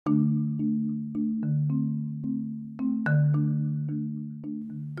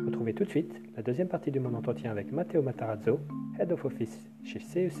Retrouvez tout de suite la deuxième partie de mon entretien avec Matteo Matarazzo, Head of Office chez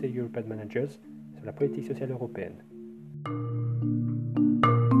CEC European Managers, sur la politique sociale européenne.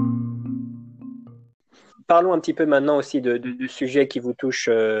 Parlons un petit peu maintenant aussi du sujet qui vous touche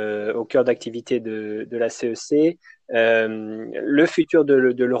au cœur d'activité de la CEC. Le futur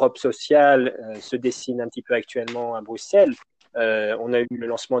de l'Europe sociale se dessine un petit peu actuellement à Bruxelles. On a eu le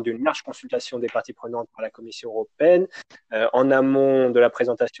lancement d'une large consultation des parties prenantes par la Commission européenne, en amont de la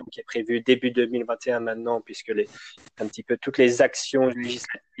présentation qui est prévue début 2021 maintenant, puisque un petit peu toutes les actions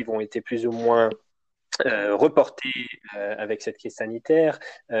législatives ont été plus ou moins reporté avec cette crise sanitaire,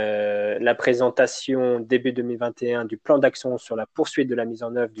 la présentation début 2021 du plan d'action sur la poursuite de la mise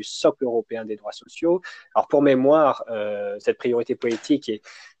en œuvre du socle européen des droits sociaux. Alors pour mémoire, cette priorité politique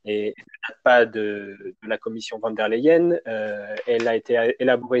ne date pas de la commission von der Leyen. Elle a été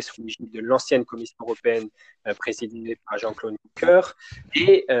élaborée sous l'égide de l'ancienne commission européenne présidée par Jean-Claude Juncker.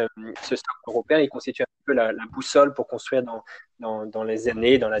 Et ce socle européen, il constitue un peu la boussole pour construire dans les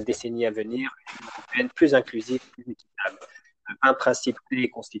années, dans la décennie à venir, une européenne plus inclusive, plus équitable. Un principe clé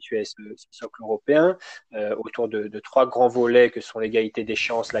constituait ce socle européen autour de trois grands volets que sont l'égalité des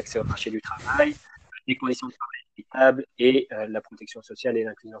chances, l'accès au marché du travail, les conditions de travail équitables et la protection sociale et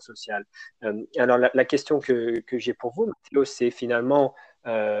l'inclusion sociale. Alors la question que j'ai pour vous, Mathieu, c'est finalement,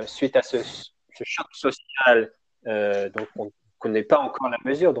 suite à ce choc social dont on connaît pas encore la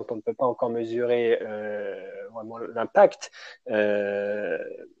mesure, dont on ne peut pas encore mesurer vraiment l'impact,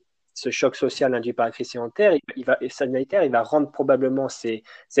 ce choc social induit par la crise sanitaire, il va rendre probablement ces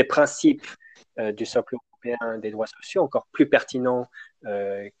principes du socle européen des droits sociaux encore plus pertinents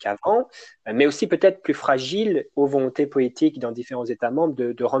qu'avant, mais aussi peut-être plus fragiles aux volontés politiques dans différents États membres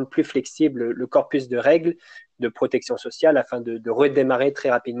de rendre plus flexible corpus de règles de protection sociale afin de redémarrer très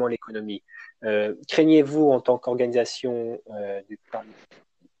rapidement l'économie. Craignez-vous, en tant qu'organisation du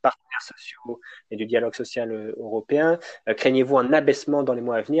partenaires sociaux et du dialogue social européen, craignez-vous un abaissement dans les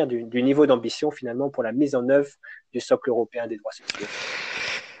mois à venir du niveau d'ambition finalement pour la mise en œuvre du socle européen des droits sociaux?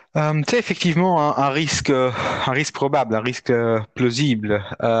 C'est effectivement un risque probable, un risque plausible,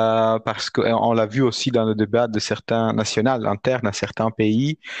 parce qu'on l'a vu aussi dans le débat de certains nationaux internes à certains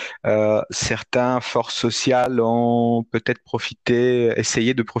pays. Certaines forces sociales ont peut-être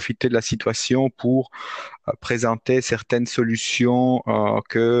essayé de profiter de la situation pour présenter certaines solutions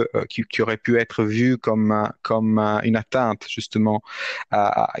qui auraient pu être vues comme une atteinte justement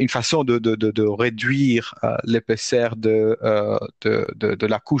à une façon de réduire l'épaisseur de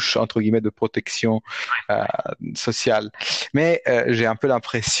la couche entre guillemets de protection sociale. Mais j'ai un peu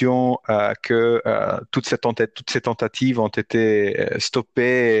l'impression que toutes ces tentatives ont été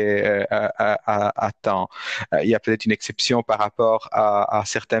stoppées à temps. Il y a peut-être une exception par rapport à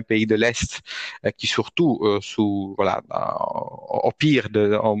certains pays de l'Est qui surtout au pire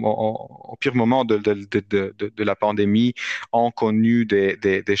moment de la pandémie ont connu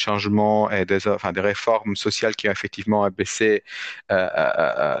des changements et des réformes sociales qui ont effectivement abaissé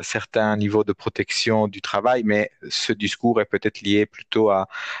certains niveaux de protection du travail, mais ce discours est peut-être lié plutôt à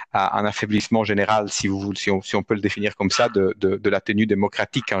un affaiblissement général, si on peut le définir comme ça, de la tenue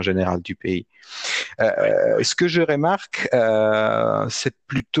démocratique en général du pays. Ce que je remarque, c'est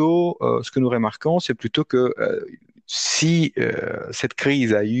plutôt, ce que nous remarquons, c'est plutôt que si cette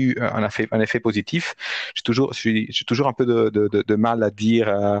crise a eu un effet positif, j'ai toujours un peu de mal à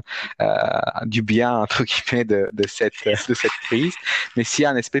dire du bien entre guillemets de cette crise. Mais s'il y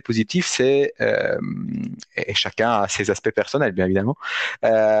a un aspect positif, c'est et chacun a ses aspects personnels bien évidemment,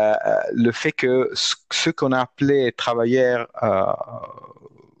 le fait que ce qu'on a appelé travailleurs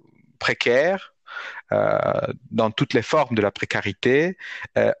précaires dans toutes les formes de la précarité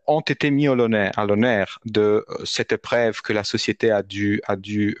ont été mis à l'honneur de cette épreuve que la société a dû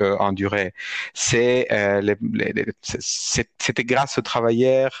endurer. C'était grâce aux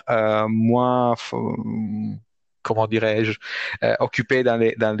travailleurs moins comment dirais-je, occupés dans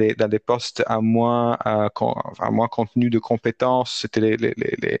des postes à moins contenu de compétences. C'était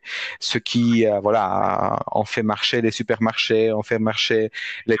ceux qui ont fait marcher les supermarchés, ont fait marcher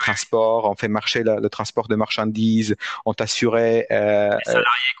les transports, ont fait marcher le transport de marchandises, ont assuré les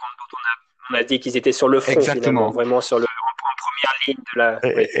salariés dont on a dit qu'ils étaient sur le front, finalement, vraiment en première ligne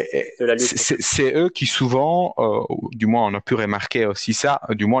de la lutte. C'est eux qui souvent, du moins on a pu remarquer aussi ça,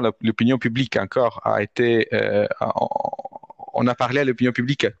 du moins l'opinion publique encore a été, on a parlé à l'opinion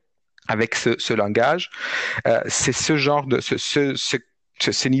publique avec ce langage. C'est ce genre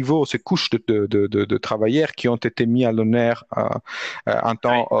ces niveaux, ces couches de travailleurs qui ont été mis à l'honneur un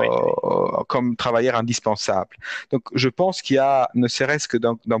temps comme travailleurs indispensables. Donc, je pense qu'il y a, ne serait-ce que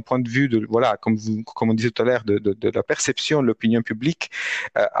d'un point de vue de, voilà, comme on disait tout à l'heure, de la perception de l'opinion publique,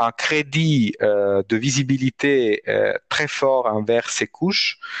 un crédit de visibilité très fort envers ces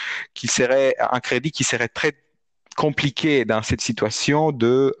couches, qui serait un crédit qui serait très compliqué dans cette situation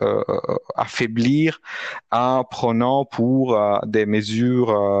de affaiblir en prenant pour des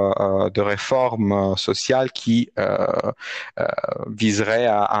mesures de réforme sociale qui viseraient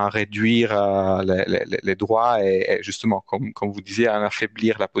à réduire les droits et justement, comme vous disiez, à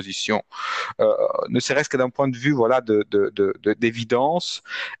affaiblir la position. Ne serait-ce que d'un point de vue voilà, d'évidence,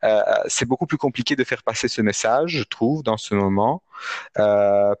 c'est beaucoup plus compliqué de faire passer ce message, je trouve, dans ce moment.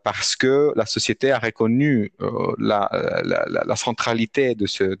 Parce que la société a reconnu la centralité de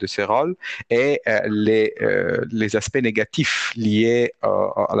ces rôles et les aspects négatifs liés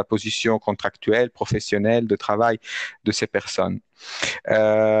à la position contractuelle, professionnelle, de travail de ces personnes.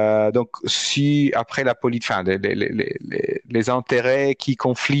 Donc, si après la politique, enfin, les intérêts qui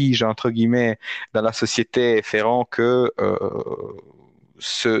confligent entre guillemets dans la société feront que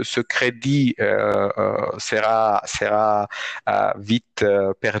ce crédit sera vite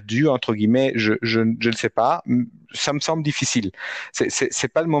perdu entre guillemets. Je ne sais pas. Ça me semble difficile.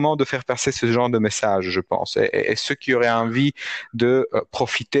 C'est pas le moment de faire passer ce genre de message, je pense. Et ceux qui auraient envie de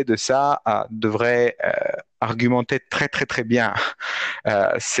profiter de ça devraient argumenter très très très bien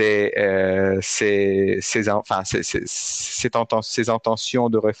ces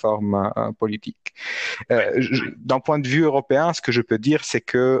intentions de réforme politique. D'un point de vue européen, ce que je peux dire, c'est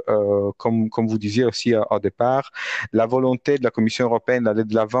que, comme vous disiez aussi au départ, la volonté de la Commission européenne d'aller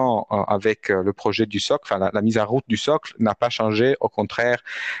de l'avant avec le projet du socle, enfin la mise en route du socle, n'a pas changé. Au contraire,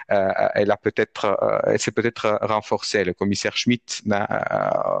 elle s'est peut-être renforcée. Le commissaire Schmidt,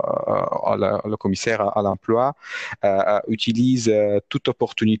 le commissaire à l'emploi, utilise toute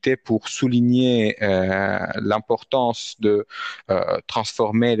opportunité pour souligner l'importance de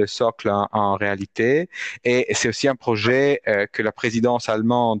transformer le socle en réalité. Et c'est aussi un projet que la présidence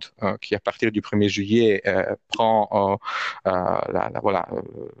allemande, qui à partir du 1er juillet prend la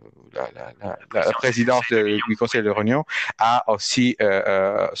présidence du Conseil de l'Union, a aussi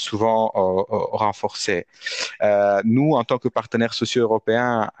souvent renforcé. Nous, en tant que partenaires sociaux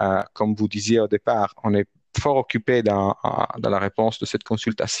européens, comme vous disiez au départ, on est fort occupé dans la réponse de cette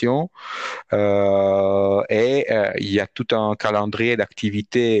consultation il y a tout un calendrier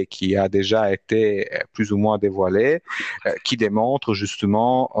d'activités qui a déjà été plus ou moins dévoilé qui démontre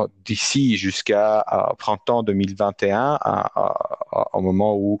justement d'ici jusqu'à printemps 2021 au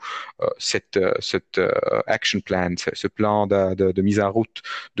moment où cette action plan, ce plan de mise en route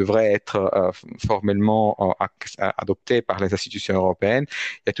devrait être formellement adopté par les institutions européennes.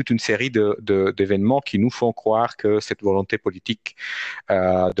 Il y a toute une série d'événements qui nous font croire que cette volonté politique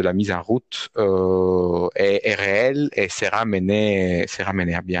de la mise en route est réelle et sera menée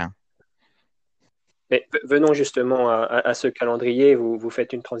à bien. Mais venons justement à ce calendrier. Vous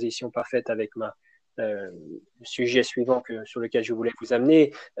faites une transition parfaite avec le sujet suivant sur lequel je voulais vous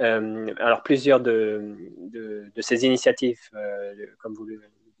amener. Alors, plusieurs de ces initiatives, comme vous le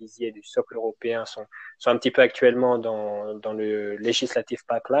disiez, du socle européen sont un petit peu actuellement dans le legislative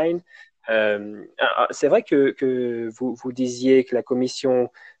pipeline. C'est vrai que vous disiez que la Commission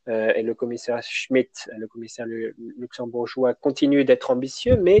et le commissaire Schmidt, le commissaire luxembourgeois, continuent d'être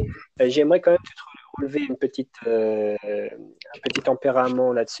ambitieux, mais j'aimerais quand même relever un petit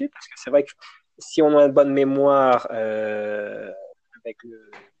tempérament là-dessus, parce que c'est vrai que si on a une bonne mémoire avec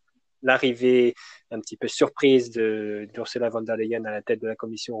l'arrivée un petit peu surprise d'Ursula von der Leyen à la tête de la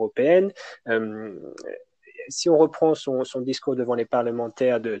Commission européenne, si on reprend son discours devant les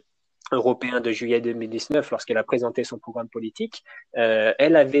parlementaires européen de juillet 2019, lorsqu'elle a présenté son programme politique,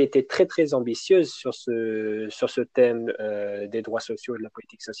 elle avait été très très ambitieuse sur ce thème des droits sociaux et de la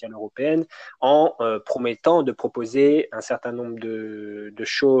politique sociale européenne, en promettant de proposer un certain nombre de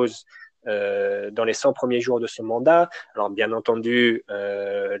choses dans les 100 premiers jours de son mandat. Alors bien entendu,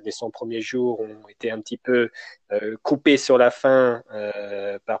 les 100 premiers jours ont été un petit peu coupés sur la fin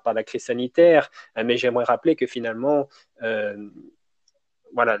par la crise sanitaire, mais j'aimerais rappeler que finalement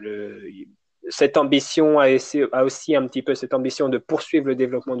voilà, cette ambition a aussi un petit peu cette ambition de poursuivre le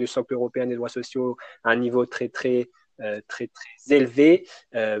développement du socle européen des droits sociaux à un niveau très très élevé.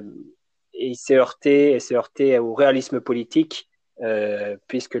 Et il s'est heurté au réalisme politique,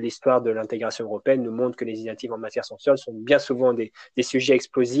 puisque l'histoire de l'intégration européenne nous montre que les initiatives en matière sociale sont bien souvent des sujets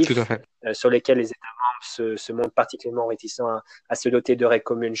explosifs sur lesquels les États membres se montrent particulièrement réticents à se doter de règles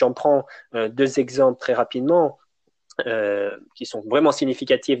communes. J'en prends deux exemples très rapidement. qui sont vraiment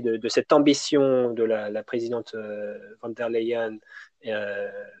significatifs de cette ambition de la présidente von der Leyen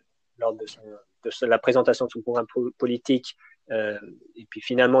lors de la présentation de son programme politique, et puis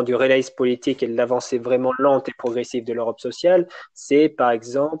finalement du réalisme politique et de l'avancée vraiment lente et progressive de l'Europe sociale, c'est par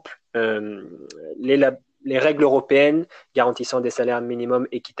exemple les règles européennes garantissant des salaires minimums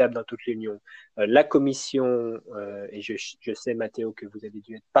équitables dans toute l'Union. La Commission, et je sais Matteo que vous avez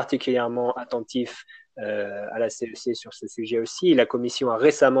dû être particulièrement attentif à la CEC sur ce sujet aussi. La Commission a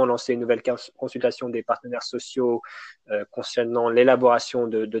récemment lancé une nouvelle consultation des partenaires sociaux concernant l'élaboration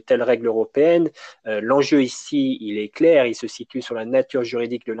de telles règles européennes. L'enjeu ici, il est clair, il se situe sur la nature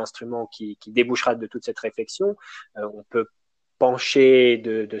juridique de l'instrument qui débouchera de toute cette réflexion. On peut pencher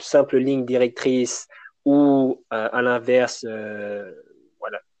de simples lignes directrices ou à l'inverse,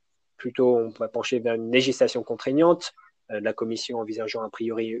 voilà, plutôt on va pencher vers une législation contraignante. La Commission envisageant a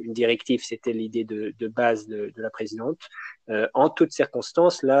priori une directive, c'était l'idée de base de la présidente. En toutes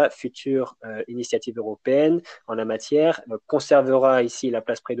circonstances, la future initiative européenne en la matière conservera ici la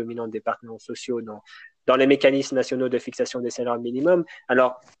place prédominante des partenaires sociaux dans les mécanismes nationaux de fixation des salaires minimums.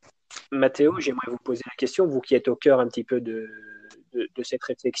 Alors, Matteo, j'aimerais vous poser la question, vous qui êtes au cœur un petit peu de cette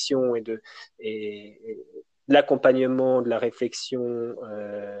réflexion et de l'accompagnement de la réflexion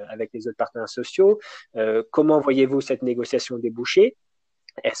avec les autres partenaires sociaux. Comment voyez-vous cette négociation déboucher?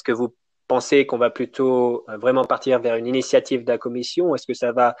 Est-ce que vous pensez qu'on va plutôt vraiment partir vers une initiative de la Commission? Est-ce que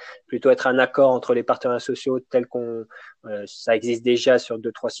ça va plutôt être un accord entre les partenaires sociaux tel qu'on ça existe déjà sur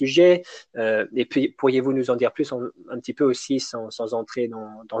 2-3 sujets? Et puis, pourriez-vous nous en dire plus un petit peu aussi sans entrer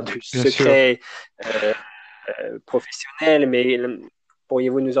dans du Bien sûr. secret professionnel, mais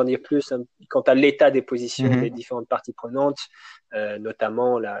pourriez-vous nous en dire plus quant à l'état des positions des différentes parties prenantes,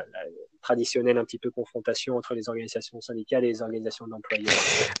 notamment la traditionnelle un petit peu confrontation entre les organisations syndicales et les organisations d'employeurs?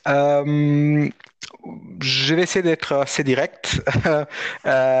 Je vais essayer d'être assez direct.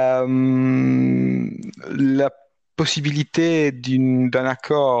 La possibilité d'un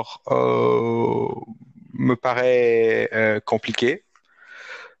accord me paraît compliquée.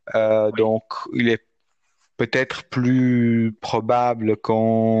 Oui. Donc, il est peut-être plus probable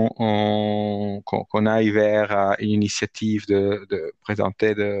qu'on aille vers une initiative de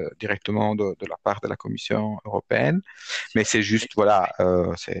présenter directement de la part de la Commission européenne. Mais c'est juste, voilà,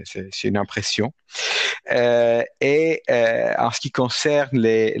 c'est une impression. Et en ce qui concerne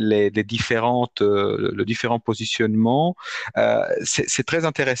les le différent positionnement, c'est très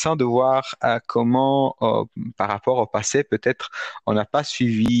intéressant de voir comment, par rapport au passé, peut-être on n'a pas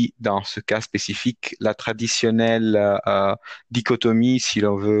suivi dans ce cas spécifique la traditionnelle dichotomie, si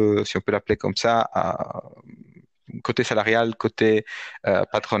on peut l'appeler comme ça, côté salarial, côté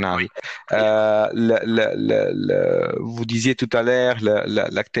patronal. Vous disiez tout à l'heure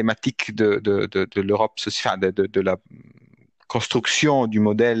la thématique de l'Europe sociale, de la construction du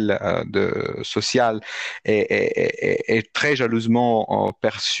modèle social est très jalousement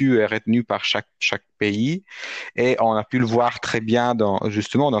perçue et retenue par chaque pays. Et on a pu le voir très bien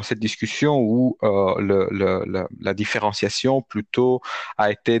justement dans cette discussion où la différenciation plutôt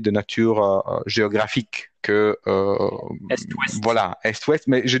a été de nature géographique que Est-Ouest. Voilà, Est-Ouest,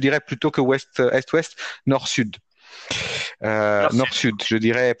 mais je dirais plutôt que Est-Ouest, Nord-Sud. Nord-Sud, je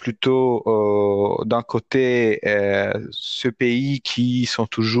dirais plutôt d'un côté ce pays qui sont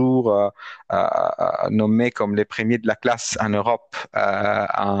toujours nommés comme les premiers de la classe en Europe,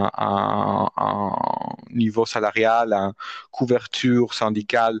 en niveau salarial, en couverture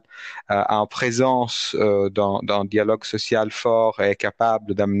syndicale, en présence d'un dialogue social fort et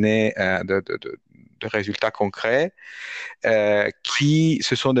capable d'amener de résultats concrets, qui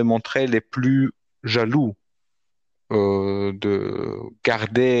se sont démontrés les plus jaloux de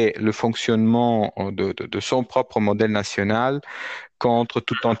garder le fonctionnement de son propre modèle national contre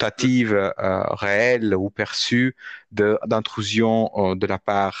toute tentative réelle ou perçue d'intrusion de la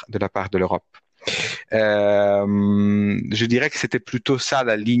part de l'Europe. Je dirais que c'était plutôt ça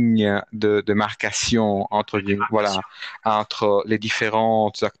la ligne de marcation entre les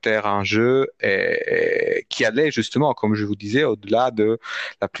différents acteurs en jeu et qui allait justement, comme je vous disais, au-delà de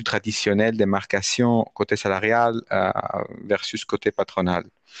la plus traditionnelle démarcation côté salarial versus côté patronal.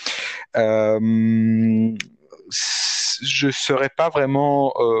 Je ne saurais pas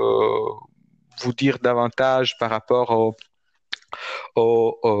vraiment vous dire davantage par rapport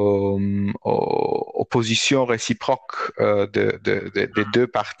aux positions réciproques des deux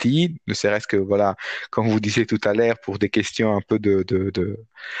parties, ne serait-ce que, voilà, comme vous disiez tout à l'heure, pour des questions un peu de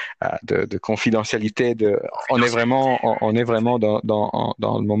confidentialité. On est vraiment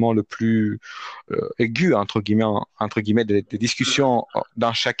dans le moment le plus aigu, entre guillemets des discussions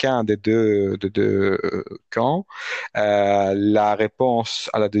dans chacun des deux camps. La réponse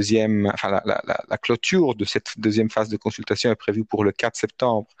à la deuxième, enfin la clôture de cette deuxième phase de consultation est prévue pour le 4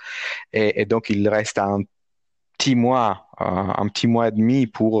 septembre. Et donc, il reste un petit mois et demi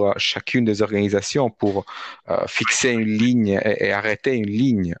pour chacune des organisations pour fixer une ligne et arrêter une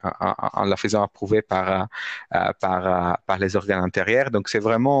ligne en la faisant approuver par les organes intérieurs. Donc, c'est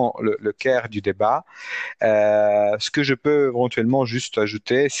vraiment le cœur du débat. Ce que je peux éventuellement juste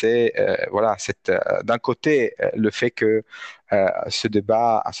ajouter, c'est voilà, d'un côté le fait que ce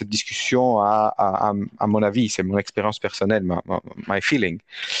débat, cette discussion à mon avis, c'est mon expérience personnelle, my feeling,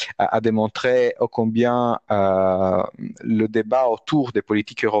 a démontré ô combien le débat autour des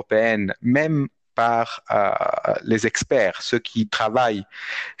politiques européennes, même par les experts, ceux qui travaillent,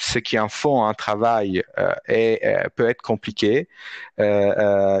 ceux qui en font un travail, peut être compliqué.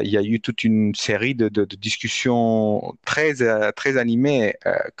 Il y a eu toute une série de discussions très animées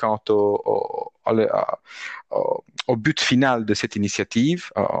quant au but final de cette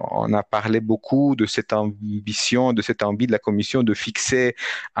initiative. On a parlé beaucoup de cette ambition, de cette envie de la Commission de fixer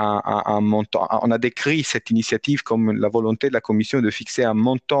un montant. On a décrit cette initiative comme la volonté de la Commission de fixer un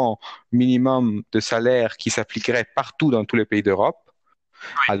montant minimum de salaire qui s'appliquerait partout dans tous les pays d'Europe,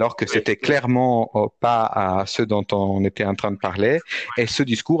 alors que c'était clairement pas à ce dont on était en train de parler. Et ce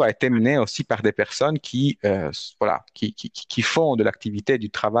discours a été mené aussi par des personnes voilà, qui font de l'activité du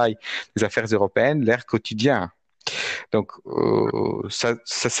travail des affaires européennes leur quotidien. Donc, ça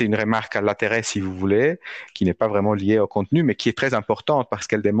c'est une remarque à l'intérêt, si vous voulez, qui n'est pas vraiment liée au contenu, mais qui est très importante parce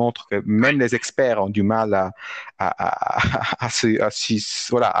qu'elle démontre que même les experts ont du mal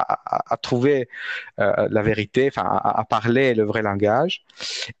voilà, à trouver la vérité, enfin, à parler le vrai langage.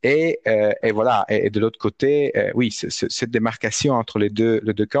 Et voilà. Et de l'autre côté, oui, cette démarcation entre les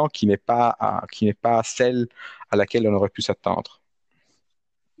deux camps qui n'est pas celle à laquelle on aurait pu s'attendre.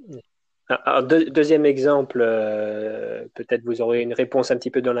 Alors, deuxième exemple, peut-être vous aurez une réponse un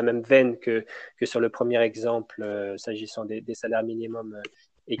petit peu dans la même veine que sur le premier exemple, s'agissant des salaires minimums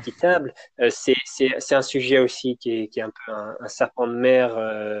équitables. C'est un sujet aussi qui est un peu un serpent de mer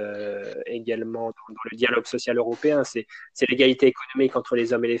également dans le dialogue social européen. C'est l'égalité économique entre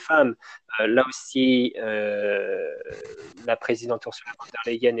les hommes et les femmes. Là aussi, la présidente Ursula von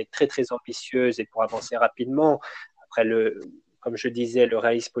der Leyen est très très ambitieuse et pour avancer rapidement. Après comme je disais, le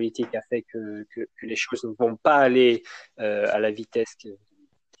réalisme politique a fait que les choses ne vont pas aller à la vitesse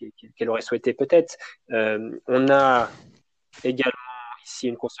qu'elle aurait souhaité peut-être. On a également ici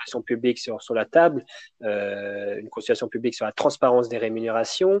une consultation publique sur la table, une consultation publique sur la transparence des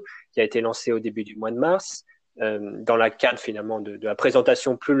rémunérations qui a été lancée au début du mois de mars. Dans le cadre finalement de la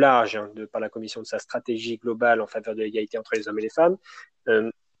présentation plus large par la Commission de sa stratégie globale en faveur de l'égalité entre les hommes et les femmes.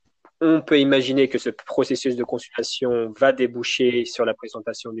 On peut imaginer que ce processus de consultation va déboucher sur la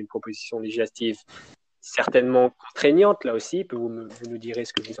présentation d'une proposition législative certainement contraignante, là aussi. Vous nous direz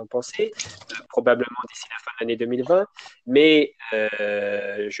ce que vous en pensez, probablement d'ici la fin de l'année 2020. Mais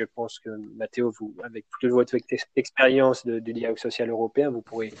je pense que, Mathéo, avec toute votre expérience de dialogue social européen, vous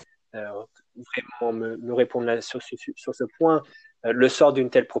pourrez vraiment me répondre sur ce point. Le sort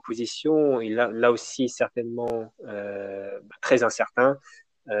d'une telle proposition est là aussi certainement très incertain.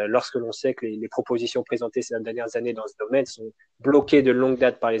 Lorsque l'on sait que les propositions présentées ces dernières années dans ce domaine sont bloquées de longue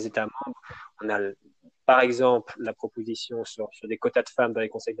date par les États membres. On a par exemple la proposition sur des quotas de femmes dans les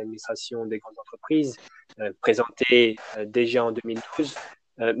conseils d'administration des grandes entreprises, présentée déjà en 2012,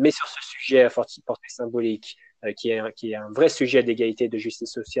 mais sur ce sujet à forte portée symbolique, qui est un vrai sujet d'égalité et de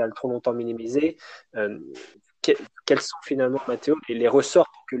justice sociale trop longtemps minimisé. Quels sont finalement, Mathéo, les ressorts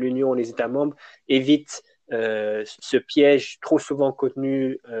pour que l'Union et les États membres évitent ce piège trop souvent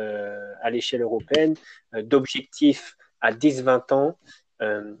contenu à l'échelle européenne d'objectifs à 10-20 ans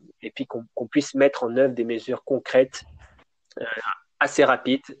et puis qu'on puisse mettre en œuvre des mesures concrètes assez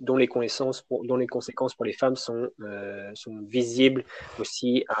rapides dont les conséquences pour les femmes sont visibles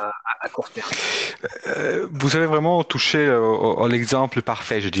aussi à court terme. Vous avez vraiment touché à l'exemple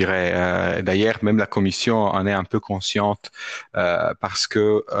parfait, je dirais. D'ailleurs, même la Commission en est un peu consciente parce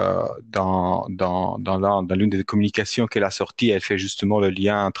que dans l'une des communications qu'elle a sorties, elle fait justement le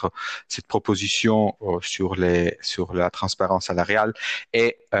lien entre cette proposition sur la transparence salariale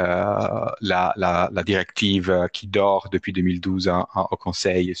et la directive qui dort depuis 2012 au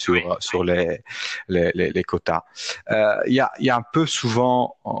Conseil sur les quotas. Il y a un peu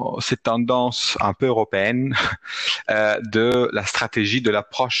souvent cette tendance un peu européenne de la stratégie, de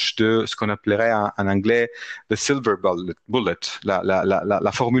l'approche de ce qu'on appellerait en anglais the silver bullet,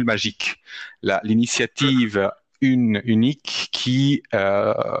 la formule magique, l'initiative unique qui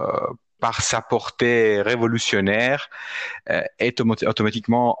par sa portée révolutionnaire, est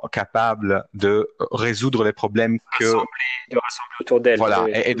automatiquement capable de résoudre les problèmes de rassembler autour d'elle. Voilà,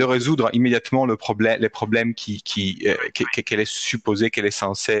 et de résoudre immédiatement les problèmes qu'elle est supposée, qu'elle est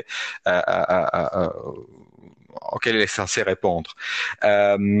censée auquel elle est censée répondre.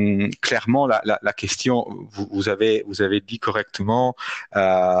 Clairement, la question, vous avez dit correctement,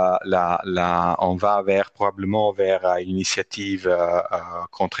 on va probablement vers une initiative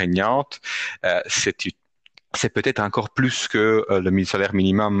contraignante. C'est peut-être encore plus que le salaire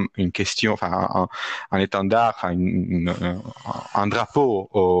minimum une question, enfin un étendard, enfin un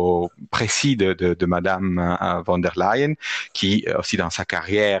drapeau précis de Madame von der Leyen, qui aussi dans sa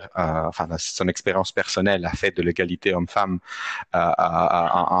carrière, enfin dans son expérience personnelle, a fait de l'égalité homme-femme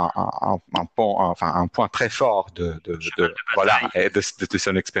un point très fort de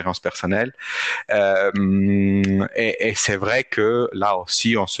son expérience personnelle. Et c'est vrai que là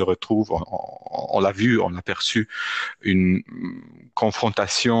aussi on se retrouve, on l'a vu, on l'a perçu, une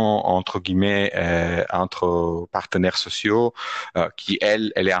confrontation entre guillemets entre partenaires sociaux qui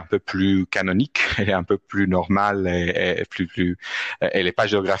elle est un peu plus canonique, elle est un peu plus normale et plus elle est pas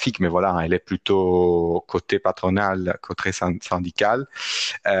géographique, mais voilà, elle est plutôt côté patronal, côté syndical,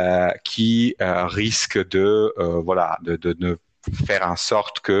 qui risque de ne faire en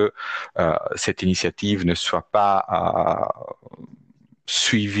sorte que cette initiative ne soit pas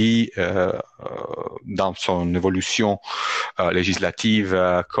suivi dans son évolution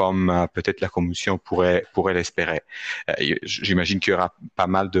législative comme peut-être la Commission pourrait l'espérer. J'imagine qu'il y aura pas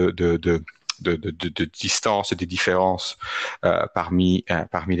mal de distance et de différences parmi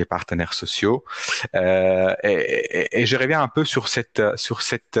les partenaires sociaux. Et je reviens un peu sur cette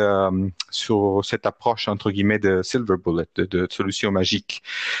approche entre guillemets de silver bullet, de solution magique.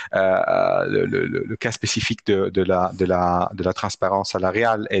 Le cas spécifique de la transparence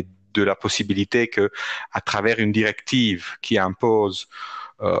salariale et de la possibilité que, à travers une directive qui impose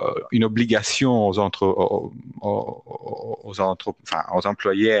une obligation aux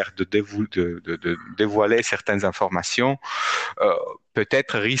employeurs de dévoiler certaines informations,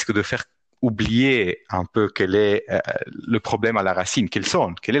 peut-être risque de faire oublier un peu quel est le problème à la racine, quelle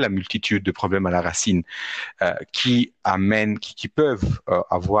est la multitude de problèmes à la racine qui peuvent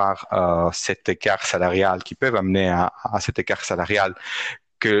avoir cet écart salarial, qui peuvent amener à cet écart salarial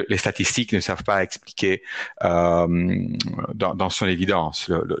que les statistiques ne savent pas expliquer dans son évidence.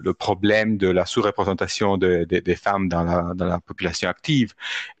 Le problème de la sous-représentation des femmes dans la population active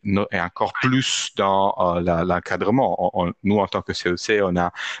est encore plus dans l'encadrement. Nous, en tant que CEC, on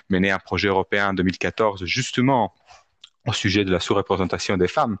a mené un projet européen en 2014 justement au sujet de la sous-représentation des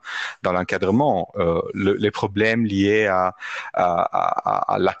femmes dans l'encadrement, les problèmes liés à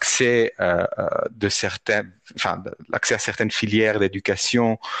l'accès l'accès à certaines filières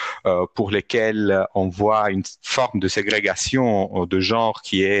d'éducation pour lesquelles on voit une forme de ségrégation de genre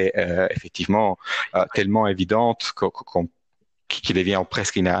qui est effectivement tellement évidente qui devient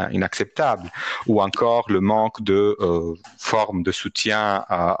presque inacceptable, ou encore le manque de formes de soutien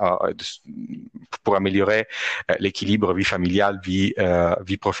pour améliorer l'équilibre vie familiale, vie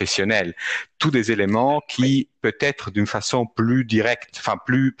professionnelle. Tous des éléments qui, peut-être d'une façon plus directe, enfin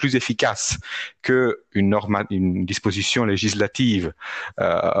plus efficace que une disposition législative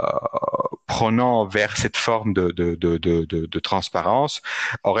prônant vers cette forme de transparence,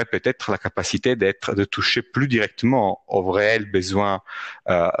 aurait peut-être la capacité de toucher plus directement aux réels besoins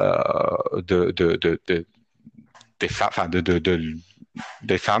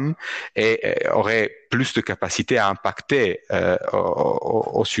des femmes et aurait plus de capacité à impacter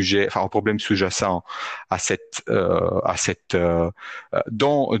au sujet, enfin au problème sous-jacent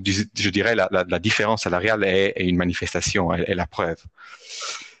dont je dirais la différence salariale est une manifestation, est la preuve.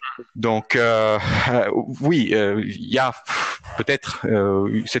 Donc oui, il y a peut-être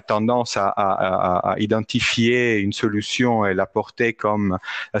cette tendance à identifier une solution et la porter comme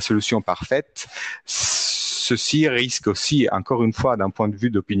la solution parfaite. Ceci risque aussi, encore une fois, d'un point de vue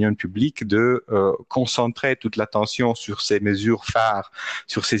d'opinion publique, de concentrer toute l'attention sur ces mesures phares,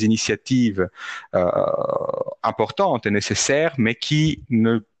 sur ces initiatives importantes et nécessaires, mais qui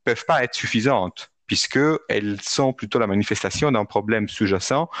ne peuvent pas être suffisantes, puisqu'elles sont plutôt la manifestation d'un problème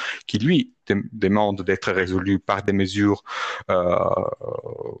sous-jacent qui, lui, demande d'être résolu par des mesures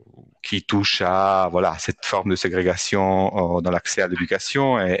qui touche à voilà cette forme de ségrégation dans l'accès à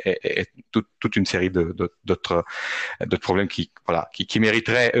l'éducation et toute une série d'autres problèmes qui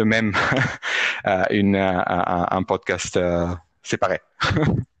mériteraient eux-mêmes un podcast séparé.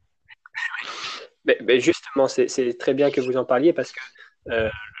 Justement, c'est très bien que vous en parliez parce que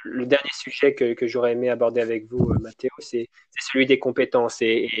le dernier sujet que j'aurais aimé aborder avec vous, Mathéo, c'est celui des compétences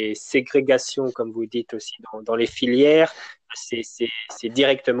et ségrégation, comme vous dites aussi, dans les filières. C'est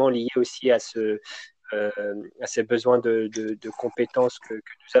directement lié aussi à ces besoins de compétences que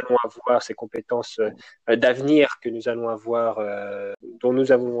nous allons avoir, ces compétences d'avenir que nous allons avoir, dont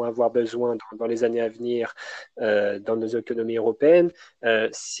nous allons avoir besoin dans les années à venir dans nos économies européennes.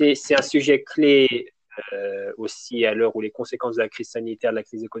 C'est un sujet clé aussi à l'heure où les conséquences de la crise sanitaire, de la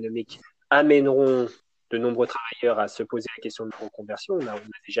crise économique amèneront de nombreux travailleurs à se poser la question de la reconversion, on a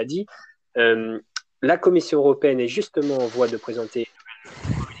déjà dit. La Commission européenne est justement en voie de présenter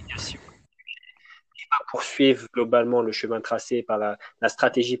une communication qui va poursuivre globalement le chemin tracé par la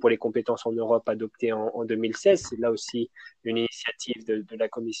stratégie pour les compétences en Europe adoptée en 2016. C'est là aussi une initiative de la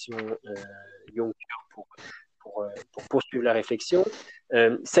Commission Juncker pour poursuivre la réflexion.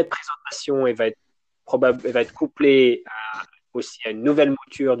 Cette présentation elle va être couplée aussi à une nouvelle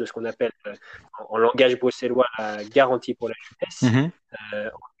mouture de ce qu'on appelle en langage bruxellois la garantie pour la jeunesse.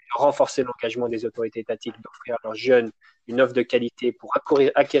 Renforcer l'engagement des autorités étatiques d'offrir à leurs jeunes une offre de qualité pour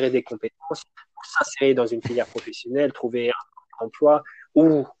acquérir des compétences, pour s'insérer dans une filière professionnelle, trouver un emploi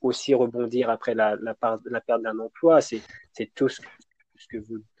ou aussi rebondir après la perte d'un emploi. C'est tout ce que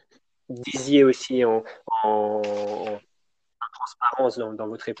vous disiez aussi en transparence dans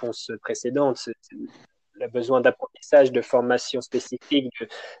votre réponse précédente. C'est le besoin d'apprentissage, de formation spécifique,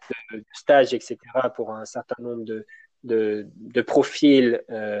 de stages, etc. pour un certain nombre de profils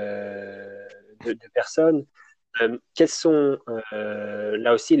de personnes. Quelles sont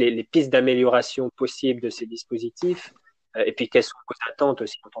là aussi les pistes d'amélioration possibles de ces dispositifs et puis quelles sont vos attentes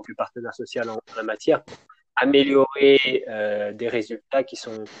aussi en tant que partenaire social en la matière pour améliorer des résultats qui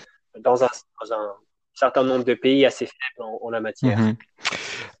sont dans un certain nombre de pays assez faibles en la matière.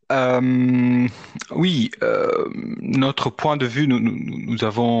 Oui, notre point de vue, nous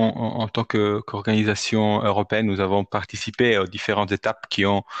avons, en tant qu'organisation européenne, nous avons participé aux différentes étapes qui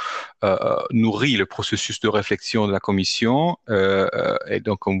ont nourri le processus de réflexion de la Commission. Et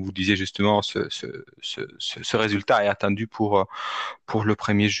donc, comme vous disiez justement, ce résultat est attendu pour le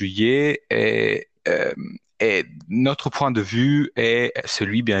 1er juillet. Et notre point de vue est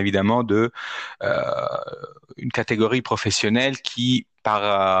celui, bien évidemment, de une catégorie professionnelle qui,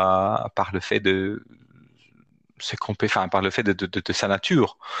 par le fait de par le fait de sa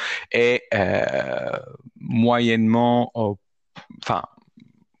nature, est moyennement,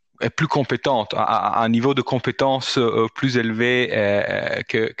 est plus compétente, à un niveau de compétence plus élevé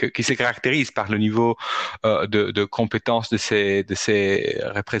qui se caractérise par le niveau de compétence de ses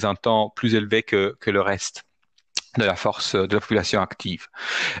représentants plus élevé que le reste de la force de la population active.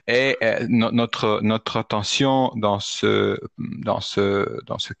 Et notre attention dans ce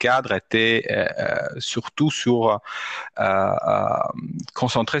cadre était surtout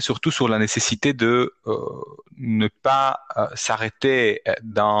concentrée surtout sur la nécessité de ne pas s'arrêter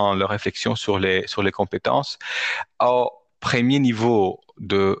dans la réflexion sur les compétences au premier niveau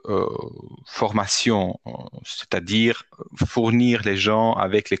de formation, c'est-à-dire fournir les gens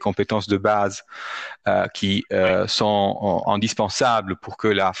avec les compétences de base qui sont indispensables pour que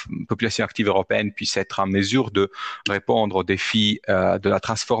la population active européenne puisse être en mesure de répondre aux défis de la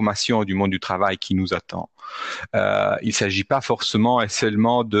transformation du monde du travail qui nous attend. Il ne s'agit pas forcément et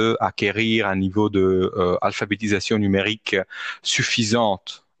seulement d'acquérir un niveau de alphabétisation numérique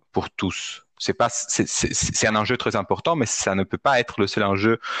suffisante pour tous. C'est un enjeu très important, mais ça ne peut pas être le seul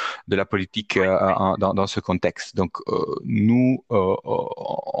enjeu de la politique dans ce contexte. Donc, nous,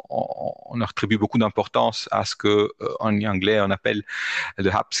 on attribue beaucoup d'importance à ce que, en anglais, on appelle le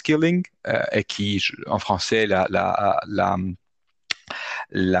upskilling, et qui, en français,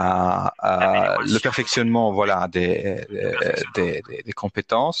 le perfectionnement, voilà, des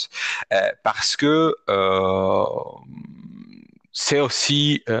compétences, parce que c'est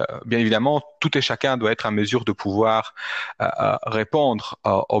aussi, bien évidemment, tout et chacun doit être en mesure de pouvoir répondre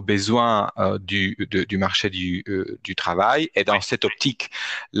aux besoins du marché du travail. Et dans cette optique,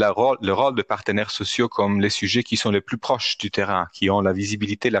 le rôle de partenaires sociaux comme les sujets qui sont les plus proches du terrain, qui ont la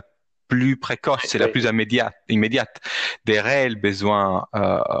visibilité la plus précoce et la plus immédiate des réels besoins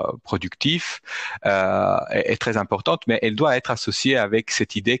productifs est très importante, mais elle doit être associée avec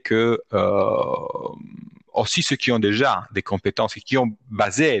cette idée que aussi ceux qui ont déjà des compétences et qui ont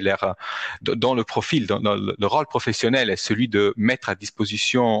basé dans le profil, dans le rôle professionnel est celui de mettre à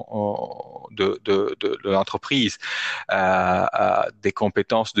disposition de l'entreprise des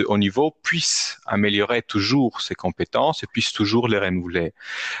compétences de haut niveau, puissent améliorer toujours ces compétences et puissent toujours les renouveler.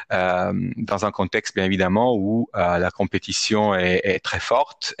 Dans un contexte bien évidemment où la compétition est très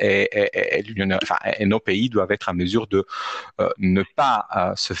forte et nos pays doivent être en mesure de ne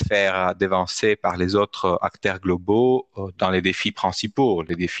pas se faire dévancer par les autres acteurs globaux dans les défis principaux,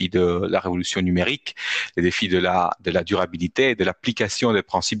 les défis de la révolution numérique, les défis de la durabilité, de l'application des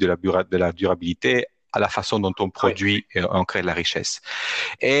principes de la durabilité à la façon dont on produit et on crée de la richesse.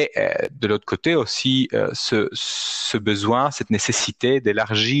 Et de l'autre côté aussi, ce besoin, cette nécessité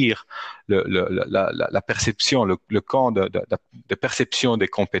d'élargir la perception, le camp de perception des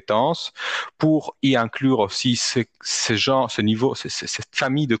compétences pour y inclure aussi ce niveau, cette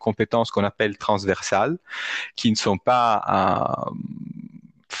famille de compétences qu'on appelle transversales, qui ne sont pas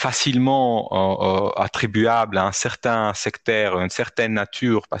facilement attribuables à un certain secteur, à une certaine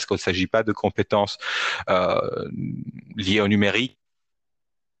nature, parce qu'il ne s'agit pas de compétences liées au numérique,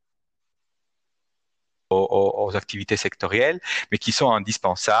 aux activités sectorielles, mais qui sont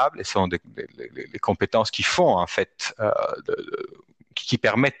indispensables et sont les compétences qui font en fait qui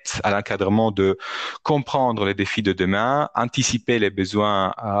permettent à l'encadrement de comprendre les défis de demain, anticiper les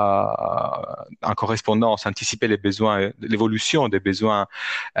besoins en correspondance, anticiper les besoins, l'évolution des besoins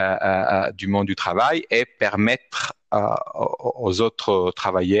du monde du travail et permettre aux autres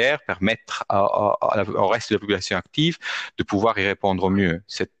travailleurs, permettre au reste de la population active de pouvoir y répondre au mieux.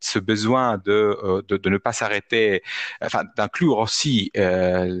 Ce besoin de ne pas s'arrêter, enfin d'inclure aussi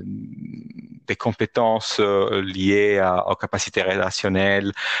des compétences liées aux capacités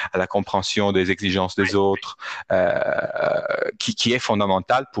relationnelles, à la compréhension des exigences des autres, qui est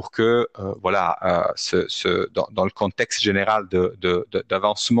fondamental pour que dans le contexte général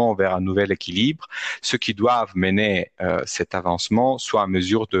d'avancement vers un nouvel équilibre, ceux qui doivent mener cet avancement soient en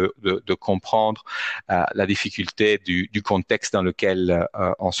mesure de comprendre la difficulté du contexte dans lequel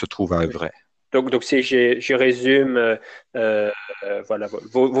on se trouve à œuvrer. Donc si je résume, voilà,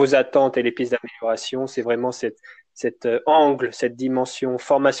 vos attentes et les pistes d'amélioration, c'est vraiment cet angle, cette dimension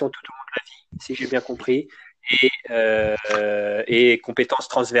formation tout au long de la vie, si j'ai bien compris, et compétences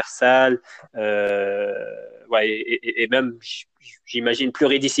transversales, et même, j'imagine,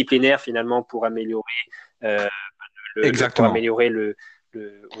 pluridisciplinaires finalement pour améliorer, pour améliorer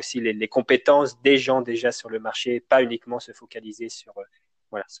aussi les compétences des gens déjà sur le marché, pas uniquement se focaliser sur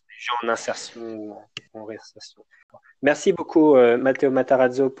sur les gens en insertion ou en réinsertion. Merci beaucoup, Matteo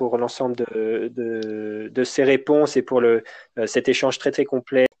Matarazzo, pour l'ensemble de ces réponses et pour cet échange très, très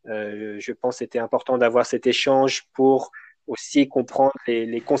complet. Je pense que c'était important d'avoir cet échange pour aussi comprendre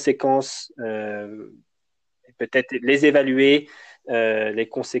les conséquences, peut-être les évaluer, les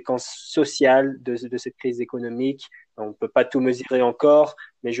conséquences sociales de cette crise économique. On ne peut pas tout mesurer encore,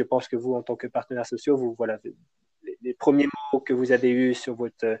 mais je pense que vous, en tant que partenaires sociaux, les premiers mots que vous avez eus sur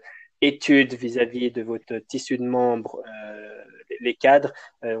votre étude vis-à-vis de votre tissu de membres, les cadres,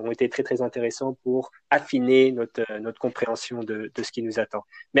 ont été très, très intéressants pour affiner notre compréhension de ce qui nous attend.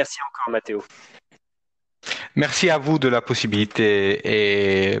 Merci encore, Matteo. Merci à vous de la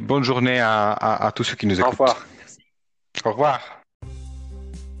possibilité et bonne journée à tous ceux qui nous écoutent. Au revoir. Merci. Au revoir.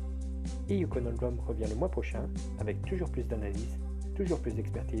 EU Conundrum revient le mois prochain avec toujours plus d'analyse, toujours plus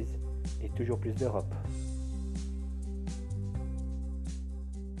d'expertise et toujours plus d'Europe.